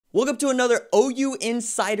Welcome to another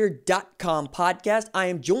OUInsider.com podcast. I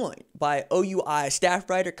am joined by OUI staff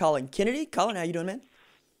writer Colin Kennedy. Colin, how you doing, man?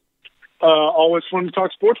 Always fun to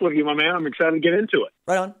talk sports with you, my man. I'm excited to get into it.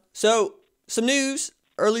 Right on. So, some news.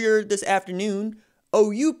 Earlier this afternoon,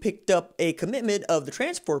 OU picked up a commitment of the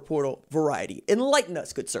transfer portal variety. Enlighten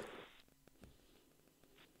us, good sir.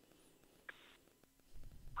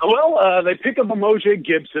 Well, they picked up Umoja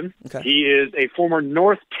Gibson. Okay. He is a former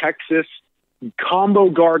North Texas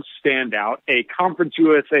combo guard standout, a Conference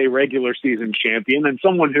USA regular season champion, and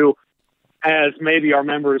someone who, as maybe our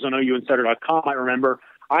members on OUInsider.com might remember,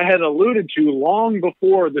 I had alluded to long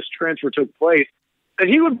before this transfer took place that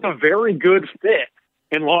he would be a very good fit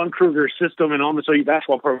in Lon Kruger's system and on the OU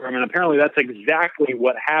basketball program, and apparently that's exactly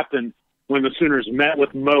what happened when the Sooners met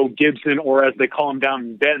with Mo Gibson, or as they call him down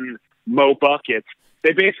in Denton, Mo Buckets.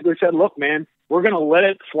 They basically said, look, man, we're going to let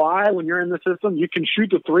it fly when you're in the system. You can shoot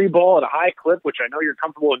the three ball at a high clip, which I know you're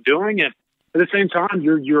comfortable in doing. And at the same time,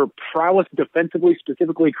 your prowess defensively,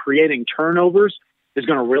 specifically creating turnovers, is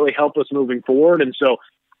going to really help us moving forward. And so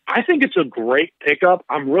I think it's a great pickup.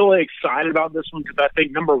 I'm really excited about this one because I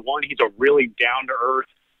think, number one, he's a really down-to-earth,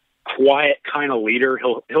 quiet kind of leader.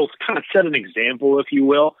 He'll kind of set an example, if you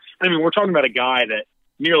will. I mean, we're talking about a guy that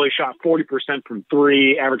nearly shot 40% from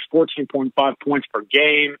three, averaged 14.5 points per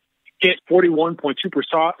game, hit 41.2%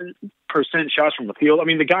 shots from the field. I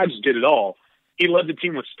mean, the guy just did it all. He led the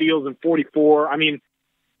team with steals in 44. I mean,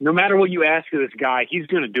 no matter what you ask of this guy, he's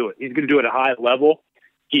going to do it. He's going to do it at a high level.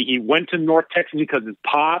 He went to North Texas because his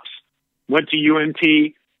pops, went to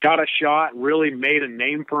UNT, got a shot, really made a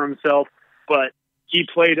name for himself, but he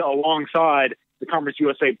played alongside the Conference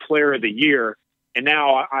USA Player of the Year. And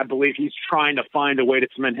now I believe he's trying to find a way to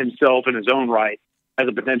cement himself in his own right as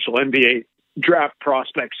a potential NBA draft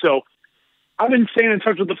prospect. So I've been staying in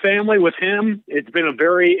touch with the family, with him. It's been a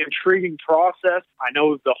very intriguing process. I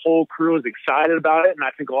know the whole crew is excited about it, and I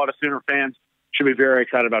think a lot of Sooner fans should be very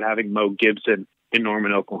excited about having Mo Gibson in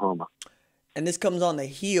Norman, Oklahoma. And this comes on the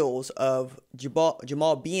heels of Jamal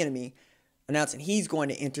Bieniemy announcing he's going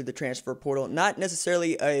to enter the transfer portal. Not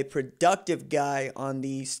necessarily a productive guy on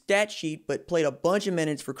the stat sheet, but played a bunch of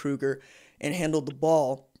minutes for Kruger and handled the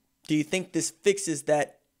ball. Do you think this fixes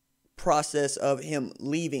that process of him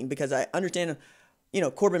leaving? Because I understand,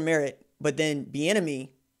 Corbin Merritt, but then Bieniemy,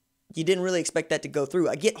 you didn't really expect that to go through.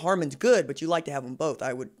 I get Harmon's good, but you like to have them both,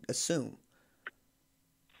 I would assume.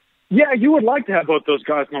 Yeah, you would like to have both those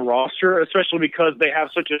guys on the roster, especially because they have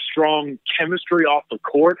such a strong chemistry off the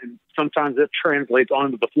court, and sometimes it translates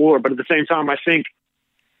onto the floor. But at the same time, I think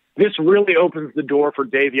this really opens the door for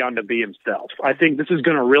Davion to be himself. I think this is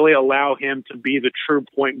going to really allow him to be the true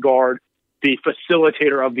point guard, the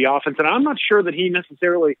facilitator of the offense. And I'm not sure that he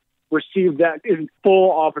necessarily received that in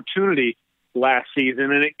full opportunity last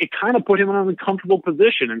season, and it kind of put him in an uncomfortable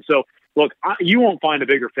position. And so, look, you won't find a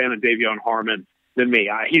bigger fan of Davion Harmon than me.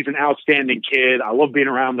 He's an outstanding kid. I love being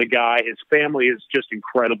around the guy. His family is just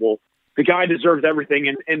incredible. The guy deserves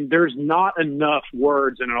everything, and there's not enough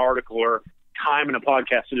words in an article or time in a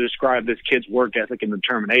podcast to describe this kid's work ethic and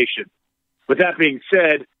determination. With that being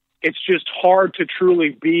said, it's just hard to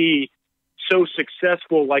truly be so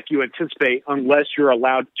successful like you anticipate unless you're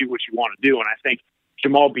allowed to do what you want to do. And I think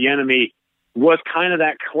Jamal Bieniemy was kind of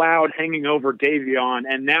that cloud hanging over Davion,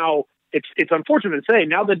 and now it's unfortunate to say,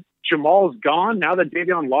 now that Jamal's gone, now that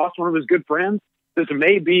Davion lost one of his good friends, this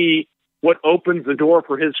may be what opens the door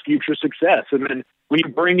for his future success. And then when you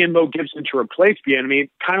bring in Mo Gibson to replace Bieniemy,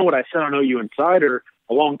 kind of what I said on OU Insider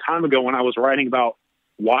a long time ago when I was writing about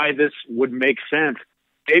why this would make sense,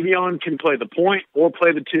 Davion can play the point or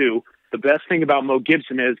play the two. The best thing about Mo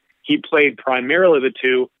Gibson is he played primarily the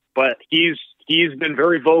two, but he's been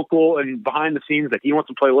very vocal and behind the scenes that he wants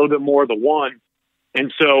to play a little bit more of the one.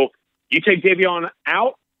 And so you take Davion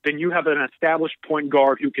out, then you have an established point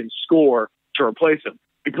guard who can score to replace him.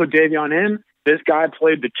 You put Davion in, this guy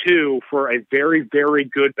played the two for a very, very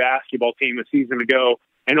good basketball team a season ago.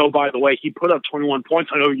 And, oh, by the way, he put up 21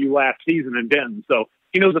 points on OU last season in Denton. So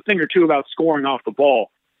he knows a thing or two about scoring off the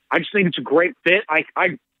ball. I just think it's a great fit. I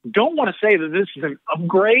don't want to say that this is an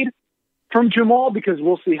upgrade from Jamal because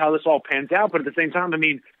we'll see how this all pans out. But at the same time, I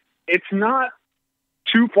mean, it's not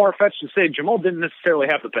too far-fetched to say Jamal didn't necessarily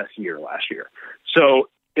have the best year last year. So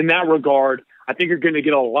in that regard, I think you're going to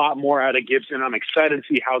get a lot more out of Gibson. I'm excited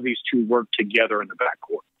to see how these two work together in the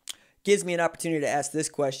backcourt. Gives me an opportunity to ask this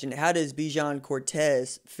question. How does Bijan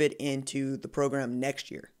Cortez fit into the program next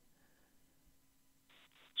year?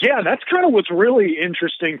 Yeah, that's kind of what's really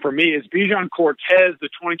interesting for me is Bijan Cortez, the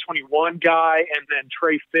 2021 guy, and then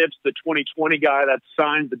Trey Phipps, the 2020 guy that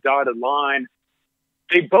signed the dotted line.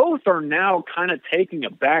 they both are now kind of taking a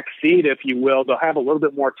back seat, if you will. They'll have a little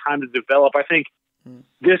bit more time to develop. I think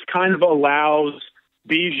this kind of allows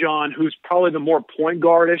Bijan, who's probably the more point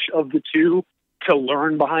guardish of the two, to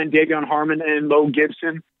learn behind Davion Harmon and Mo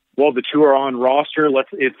Gibson while the two are on roster.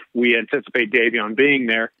 If we anticipate Davion being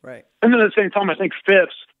there. Right. And then at the same time, I think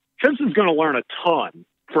Phipps is going to learn a ton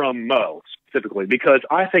from Mo specifically, because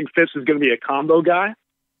I think Phipps is going to be a combo guy.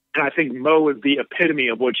 And I think Mo is the epitome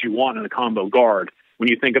of what you want in a combo guard when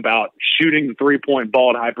you think about shooting the three-point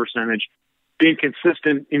ball at high percentage, being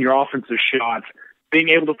consistent in your offensive shots, being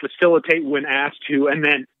able to facilitate when asked to, and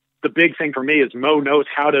then the big thing for me is Mo knows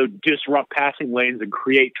how to disrupt passing lanes and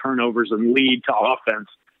create turnovers and lead to offense,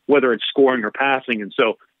 whether it's scoring or passing. And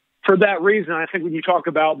so for that reason, I think when you talk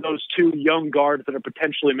about those two young guards that are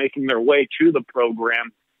potentially making their way to the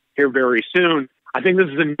program here very soon, I think this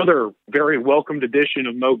is another very welcomed addition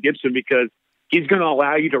of Mo Gibson, because he's going to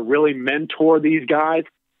allow you to really mentor these guys.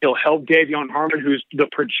 He'll help Davion Harmon, who's the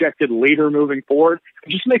projected leader moving forward. It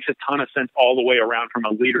just makes a ton of sense all the way around from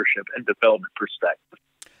a leadership and development perspective.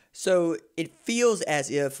 So it feels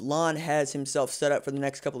as if Lon has himself set up for the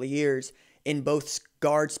next couple of years in both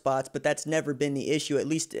guard spots, but that's never been the issue, at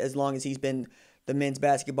least as long as he's been the men's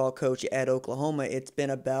basketball coach at Oklahoma. It's been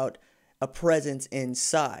about a presence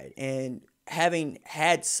inside. And having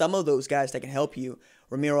had some of those guys that can help you,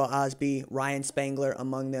 Ramiro Osby, Ryan Spangler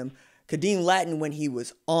among them, Kadeem Latin when he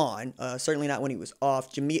was on, certainly not when he was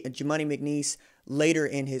off, Jamani McNeese later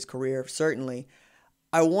in his career, certainly.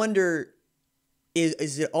 I wonder,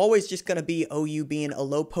 is it always just going to be OU being a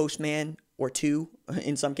low post man or two,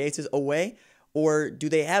 in some cases, away? Or do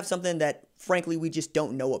they have something that, frankly, we just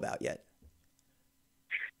don't know about yet?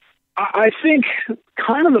 I think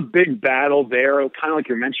kind of the big battle there, kind of like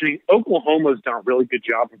you're mentioning, Oklahoma's done a really good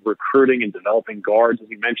job of recruiting and developing guards, as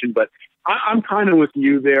you mentioned, but I'm kind of with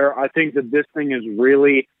you there. I think that this thing is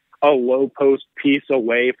really a low post piece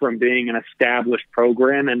away from being an established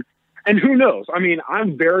program. And who knows? I mean,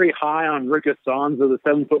 I'm very high on Rick Asanza, the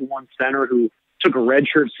 7'1" center who took a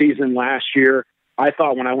redshirt season last year. I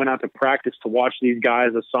thought when I went out to practice to watch these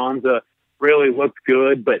guys, Asanza really looked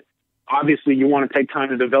good, but obviously you want to take time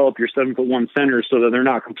to develop your 7'1" centers so that they're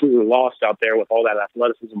not completely lost out there with all that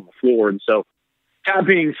athleticism on the floor. And so that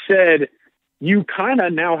being said, you kind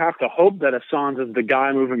of now have to hope that Asanza is the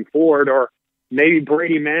guy moving forward, or maybe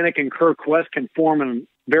Brady Manick and Kirk West can form a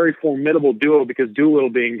very formidable duo, because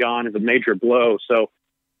Doolittle being gone is a major blow. So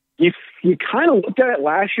if you kind of looked at it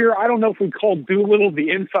last year, I don't know if we called Doolittle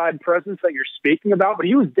the inside presence that you're speaking about, but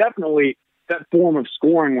he was definitely that form of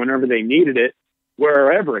scoring whenever they needed it,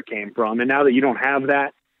 wherever it came from. And now that you don't have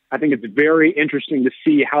that, I think it's very interesting to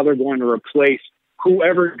see how they're going to replace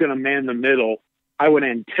whoever's going to man the middle. I would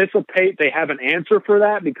anticipate they have an answer for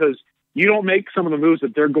that, because you don't make some of the moves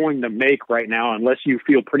that they're going to make right now unless you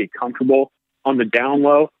feel pretty comfortable on the down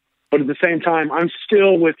low. But at the same time, I'm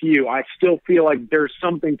still with you. I still feel like there's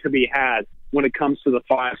something to be had when it comes to the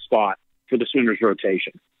 5 spot for the Sooners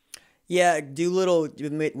rotation. Yeah, Doolittle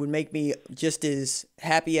would make me just as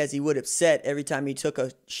happy as he would upset every time he took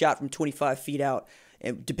a shot from 25 feet out,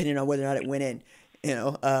 and depending on whether or not it went in.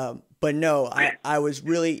 But no, I was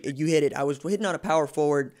really, you hit it. I was hitting on a power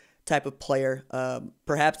forward type of player,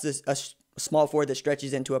 perhaps a small forward that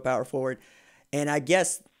stretches into a power forward. And I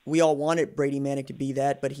guess we all wanted Brady Manick to be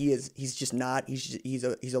that, but he's just not. He's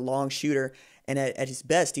a long shooter, and at his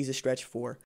best, he's a stretch 4.